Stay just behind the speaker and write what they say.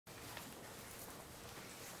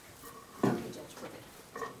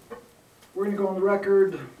We're going to go on the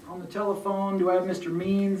record on the telephone. Do I have Mr.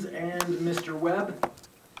 Means and Mr. Webb?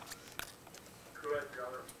 Correct, Your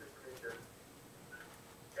Honor. Mr. Means.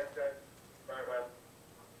 Yes, Judge. Farren Webb.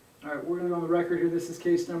 All right, we're going to go on the record here. This is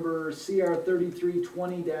case number CR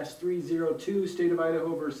 3320-302, State of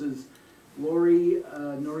Idaho versus Lori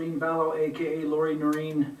Vallow, aka Lori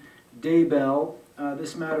Daybell.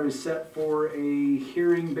 This matter is set for a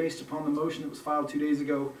hearing based upon the motion that was filed 2 days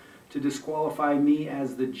ago to disqualify me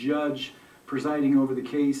as the judge presiding over the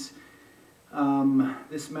case.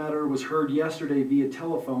 This matter was heard yesterday via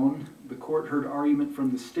telephone. The court heard argument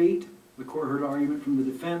from the state. The court heard argument from the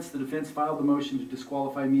defense. The defense filed the motion to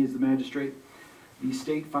disqualify me as the magistrate. The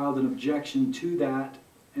state filed an objection to that,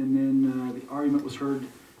 and then the argument was heard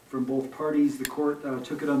from both parties. The court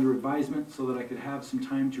took it under advisement so that I could have some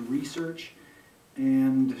time to research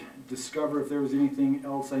and discover if there was anything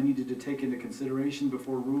else I needed to take into consideration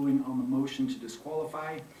before ruling on the motion to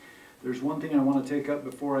disqualify. There's one thing I want to take up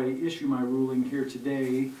before I issue my ruling here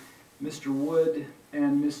today. Mr. Wood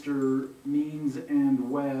and Mr. Means and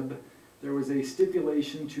Webb, there was a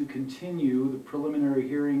stipulation to continue the preliminary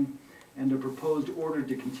hearing and a proposed order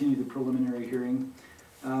to continue the preliminary hearing.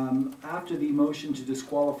 After the motion to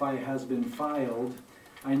disqualify has been filed,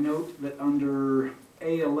 I note that under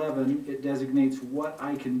A11 it designates what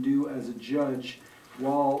I can do as a judge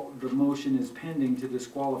while the motion is pending to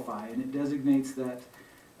disqualify, and it designates that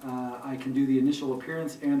I can do the initial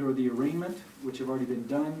appearance and or the arraignment, which have already been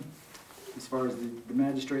done as far as the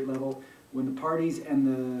magistrate level. When the parties and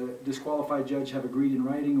the disqualified judge have agreed in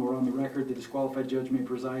writing or on the record, the disqualified judge may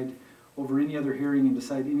preside over any other hearing and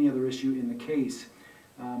decide any other issue in the case.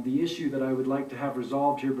 The issue that I would like to have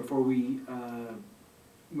resolved here before we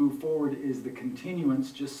move forward is the continuance,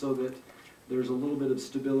 just so that there's a little bit of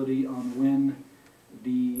stability on when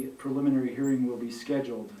the preliminary hearing will be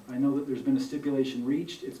scheduled. I know that there's been a stipulation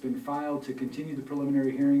reached. It's been filed to continue the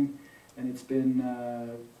preliminary hearing, and it's been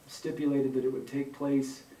stipulated that it would take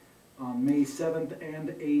place on May 7th and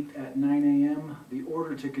 8th at 9 a.m. The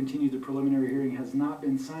order to continue the preliminary hearing has not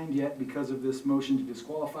been signed yet because of this motion to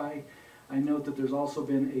disqualify. I note that there's also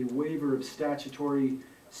been a waiver of statutory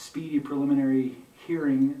speedy preliminary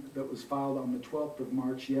hearing that was filed on the 12th of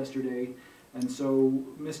March yesterday. And so,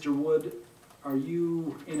 Mr. Wood, are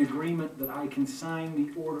you in agreement that I can sign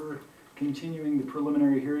the order continuing the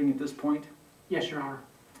preliminary hearing at this point? Yes, Your Honor.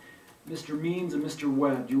 Mr. Means and Mr.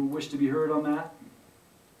 Webb, do you wish to be heard on that?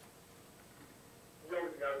 No,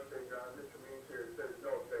 Mr. Means here says no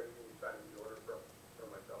objection to signing the order from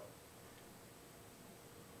myself.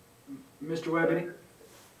 Mr. Webb, any?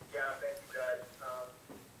 Yeah, thank you, Judge.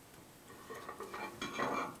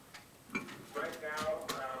 Right now,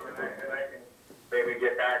 and I can maybe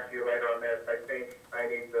get back to you later on this, I think I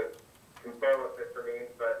need to confer with Mr.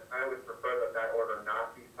 Means, but I would prefer that that order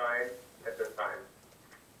not be signed at this time.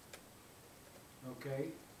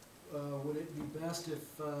 Okay. Would it be best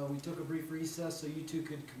if we took a brief recess so you two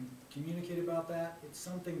could communicate about that? It's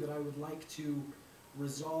something that I would like to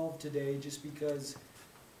resolve today, just because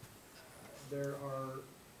there are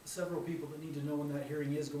several people that need to know when that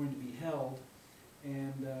hearing is going to be held,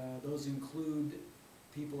 and those include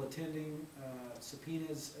people attending,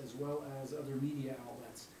 subpoenas, as well as other media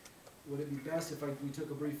outlets. Would it be best if we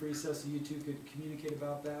took a brief recess so you two could communicate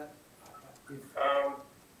about that?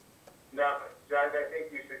 No, Judge, I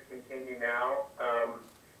think you should continue now.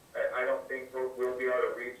 I don't think we'll be able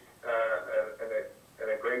to reach an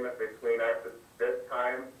agreement between us at this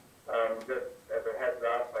time. Just as a heads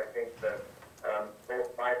up, I think that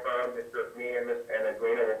both my firm, Mr. Me and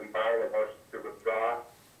Agrina, will be filing a motion to withdraw.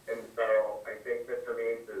 And so I think Mr.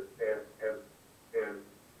 Means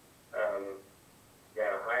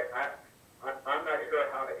I'm not sure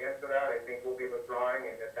how to answer that. I think we'll be withdrawing,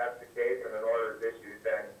 and if that's the case and an order is issued,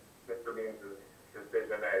 then Mr. Means'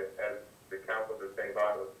 decision as the counsel to stay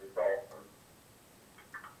on was resolved.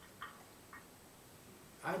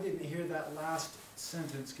 I didn't hear that last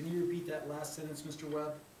sentence. Can you repeat that last sentence, Mr.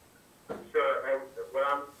 Webb? Sure.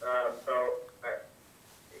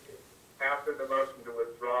 After the motion to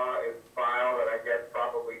withdraw is filed and I guess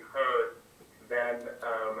probably heard, then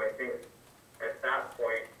I think at that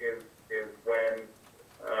point is when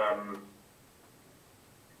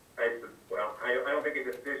I don't think a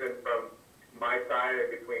decision from my side or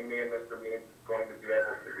between me and Mr. Means is going to be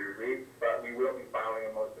able to be reached, but we will be filing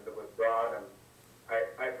a motion to withdraw. And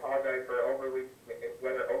I apologize for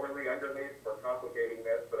whether overly underneath or complicating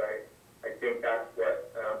this, but I think that's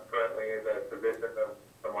what currently is a position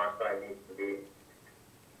from our side needs to be.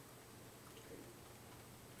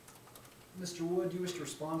 Mr. Wood, do you wish to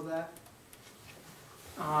respond to that?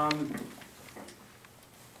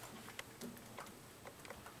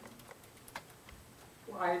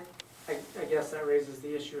 raises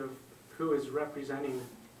the issue of who is representing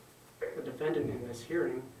the defendant in this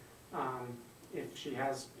hearing. If she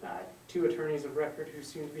has two attorneys of record who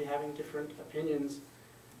seem to be having different opinions,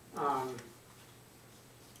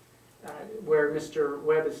 where Mr.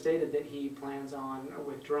 Webb has stated that he plans on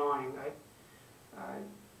withdrawing,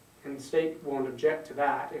 and the state won't object to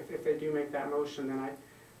that. If they do make that motion, then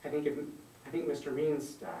I think Mr.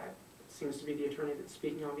 Means seems to be the attorney that's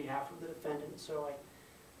speaking on behalf of the defendant. So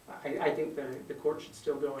I think the court should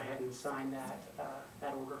still go ahead and sign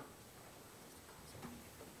that order.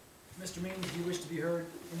 Mr. Means, do you wish to be heard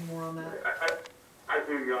any more on that? I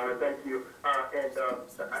do, Your Honor, thank you. I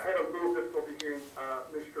had a little difficulty hearing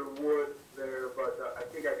Mr. Wood there, but I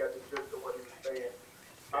think I got the gist of what he was saying.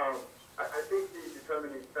 I think the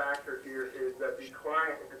determining factor here is that the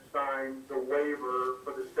client has signed the waiver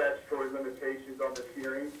for the statutory limitations on this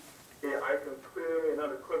hearing. I can clearly and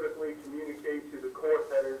unequivocally communicate to the court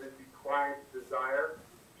that it is the client's desire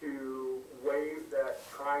to waive that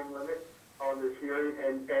time limit on this hearing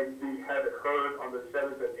and have it heard on the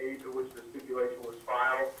 7th and 8th of which the stipulation was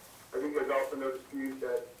filed. I think there's also no dispute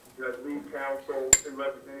that lead counsel in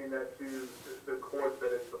representing that to the court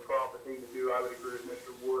that it's the proper thing to do. I would agree with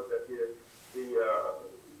Mr. Wood that the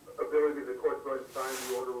ability of the court to sign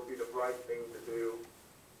the order would be the right thing to do.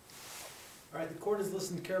 All right, the court has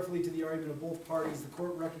listened carefully to the argument of both parties. The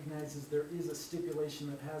court recognizes there is a stipulation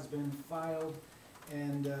that has been filed,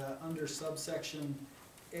 and under subsection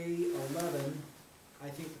A11, I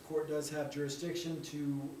think the court does have jurisdiction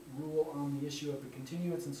to rule on the issue of the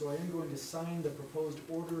continuance, and so I am going to sign the proposed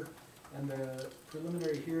order, and the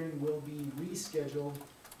preliminary hearing will be rescheduled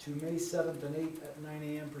to May 7th and 8th at 9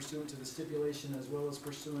 a.m. pursuant to the stipulation, as well as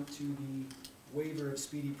pursuant to the waiver of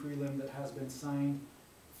speedy prelim that has been signed,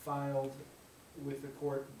 filed with the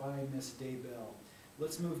court by Ms. Daybell.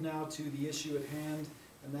 Let's move now to the issue at hand,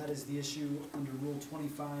 and that is the issue under Rule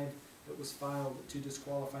 25 that was filed to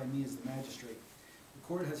disqualify me as the magistrate. The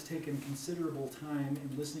court has taken considerable time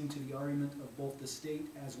in listening to the argument of both the state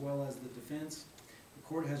as well as the defense. The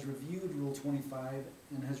court has reviewed Rule 25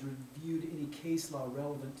 and has reviewed any case law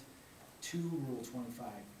relevant to Rule 25.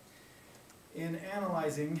 In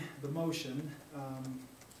analyzing the motion,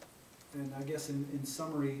 and I guess in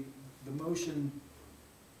summary, the motion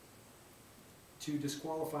to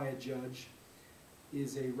disqualify a judge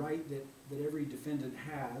is a right that every defendant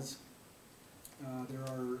has. There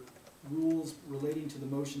are rules relating to the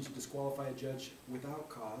motion to disqualify a judge without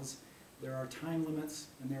cause. There are time limits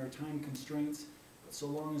and there are time constraints, but so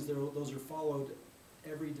long as those are followed,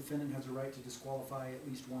 every defendant has a right to disqualify at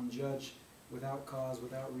least one judge without cause,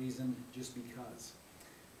 without reason, just because.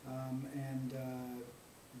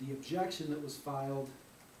 The objection that was filed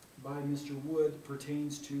by Mr. Wood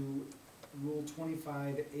pertains to Rule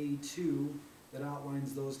 25A2 that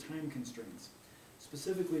outlines those time constraints.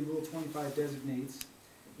 Specifically, Rule 25 designates,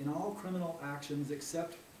 in all criminal actions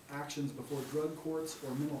except actions before drug courts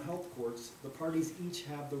or mental health courts, the parties each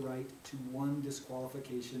have the right to one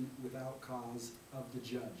disqualification without cause of the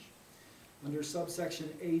judge. Under subsection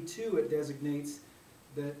A2, it designates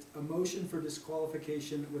that a motion for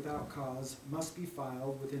disqualification without cause must be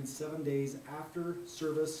filed within 7 days after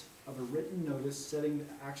service of a written notice setting the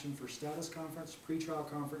action for status conference, pretrial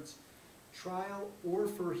conference, trial, or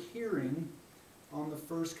for hearing on the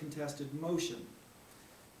first contested motion,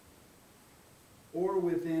 or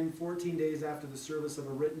within 14 days after the service of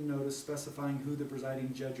a written notice specifying who the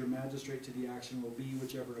presiding judge or magistrate to the action will be,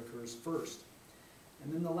 whichever occurs first.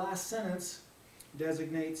 And then the last sentence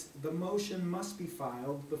designates the motion must be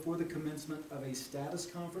filed before the commencement of a status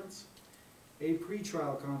conference, a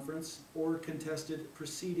pretrial conference, or contested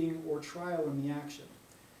proceeding or trial in the action.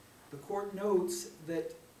 The court notes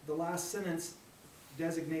that the last sentence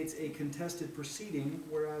designates a contested proceeding,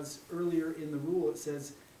 whereas earlier in the rule it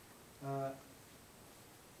says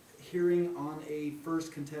hearing on a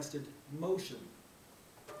first contested motion.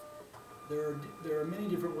 There are many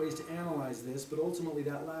different ways to analyze this, but ultimately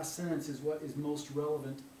that last sentence is what is most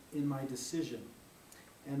relevant in my decision.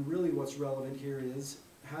 And really what's relevant here is,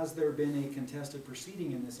 has there been a contested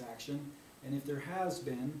proceeding in this action? And if there has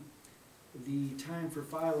been, the time for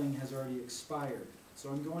filing has already expired. So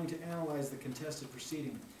I'm going to analyze the contested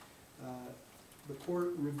proceeding. The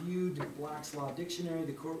court reviewed Black's Law Dictionary,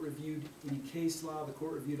 the court reviewed any case law, the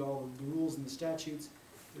court reviewed all of the rules and the statutes.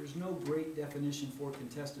 There's no great definition for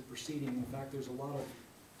contested proceeding. In fact, there's a lot of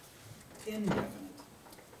indefinite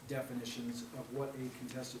definitions of what a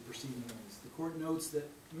contested proceeding is. The court notes that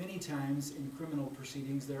many times in criminal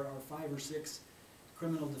proceedings there are 5 or 6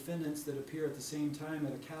 criminal defendants that appear at the same time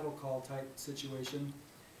at a cattle call type situation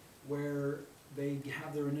where they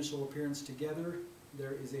have their initial appearance together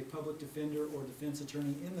there is a public defender or defense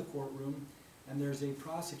attorney in the courtroom, and there's a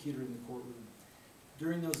prosecutor in the courtroom.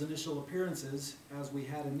 During those initial appearances, as we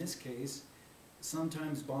had in this case,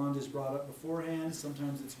 sometimes bond is brought up beforehand,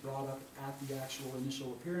 sometimes it's brought up at the actual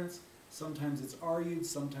initial appearance, sometimes it's argued,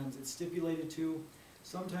 sometimes it's stipulated to,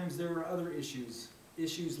 sometimes there are other issues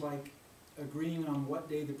like agreeing on what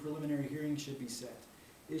day the preliminary hearing should be set,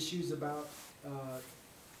 issues about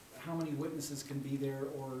how many witnesses can be there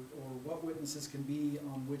or what witnesses can be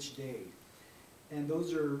on which day. And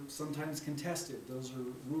those are sometimes contested. Those are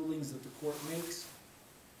rulings that the court makes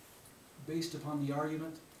based upon the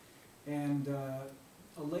argument. And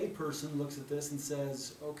a lay person looks at this and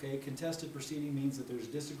says, okay, contested proceeding means that there's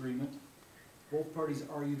disagreement. Both parties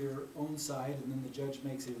argue their own side, and then the judge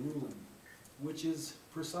makes a ruling, which is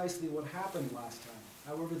precisely what happened last time.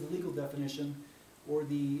 However, the legal definition or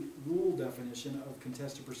the rule definition of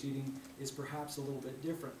contested proceeding is perhaps a little bit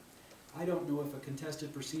different. I don't know if a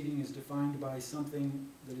contested proceeding is defined by something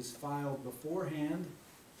that is filed beforehand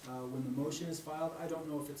when the motion is filed. I don't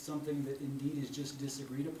know if it's something that indeed is just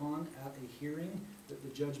disagreed upon at a hearing that the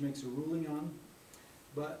judge makes a ruling on.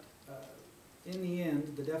 But in the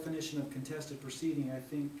end, the definition of contested proceeding, I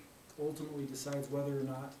think, ultimately decides whether or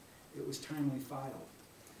not it was timely filed.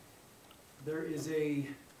 There is a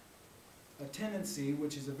tendency,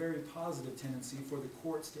 which is a very positive tendency, for the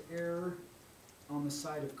courts to err on the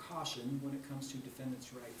side of caution when it comes to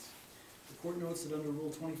defendants' rights. The court notes that under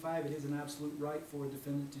Rule 25, it is an absolute right for a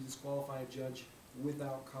defendant to disqualify a judge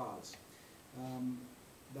without cause.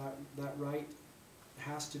 That right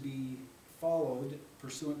has to be followed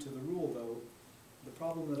pursuant to the rule, though. The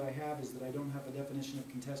problem that I have is that I don't have a definition of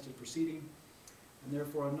contested proceeding, and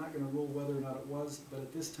therefore I'm not going to rule whether or not it was, but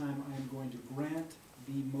at this time I am going to grant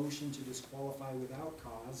the motion to disqualify without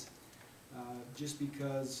cause, just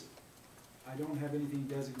because I don't have anything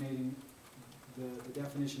designating the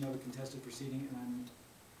definition of a contested proceeding, and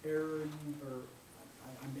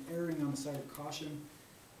I'm erring on the side of caution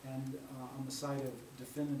and on the side of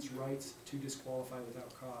defendants' rights to disqualify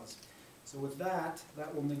without cause. So with that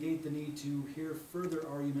will negate the need to hear further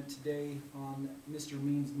argument today on Mr.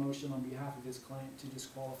 Means' motion on behalf of his client to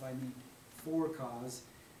disqualify me for cause.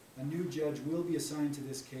 A new judge will be assigned to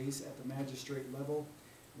this case at the magistrate level.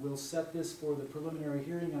 We'll set this for the preliminary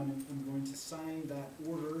hearing. I'm going to sign that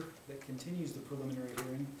order that continues the preliminary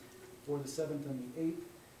hearing for the 7th and the 8th.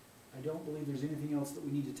 I don't believe there's anything else that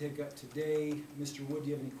we need to take up today. Mr. Wood, do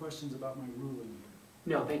you have any questions about my ruling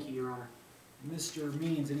here? No, thank you, Your Honor. Mr.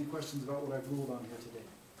 Means, any questions about what I've ruled on here today?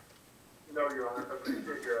 No, Your Honor, I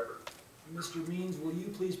appreciate your effort. Mr. Means, will you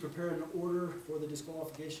please prepare an order for the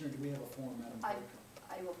disqualification, or do we have a form, Madam Clerk?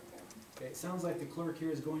 I will prepare one. Okay, it sounds like the clerk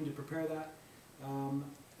here is going to prepare that.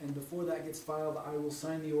 And before that gets filed, I will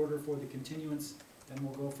sign the order for the continuance, and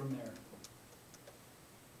we'll go from there.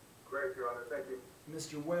 Great, Your Honor, thank you.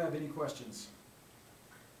 Mr. Webb, any questions?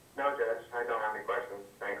 No, Judge, I don't have any questions.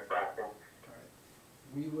 Thanks for asking. All right.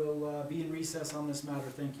 We will be in recess on this matter.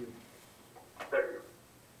 Thank you.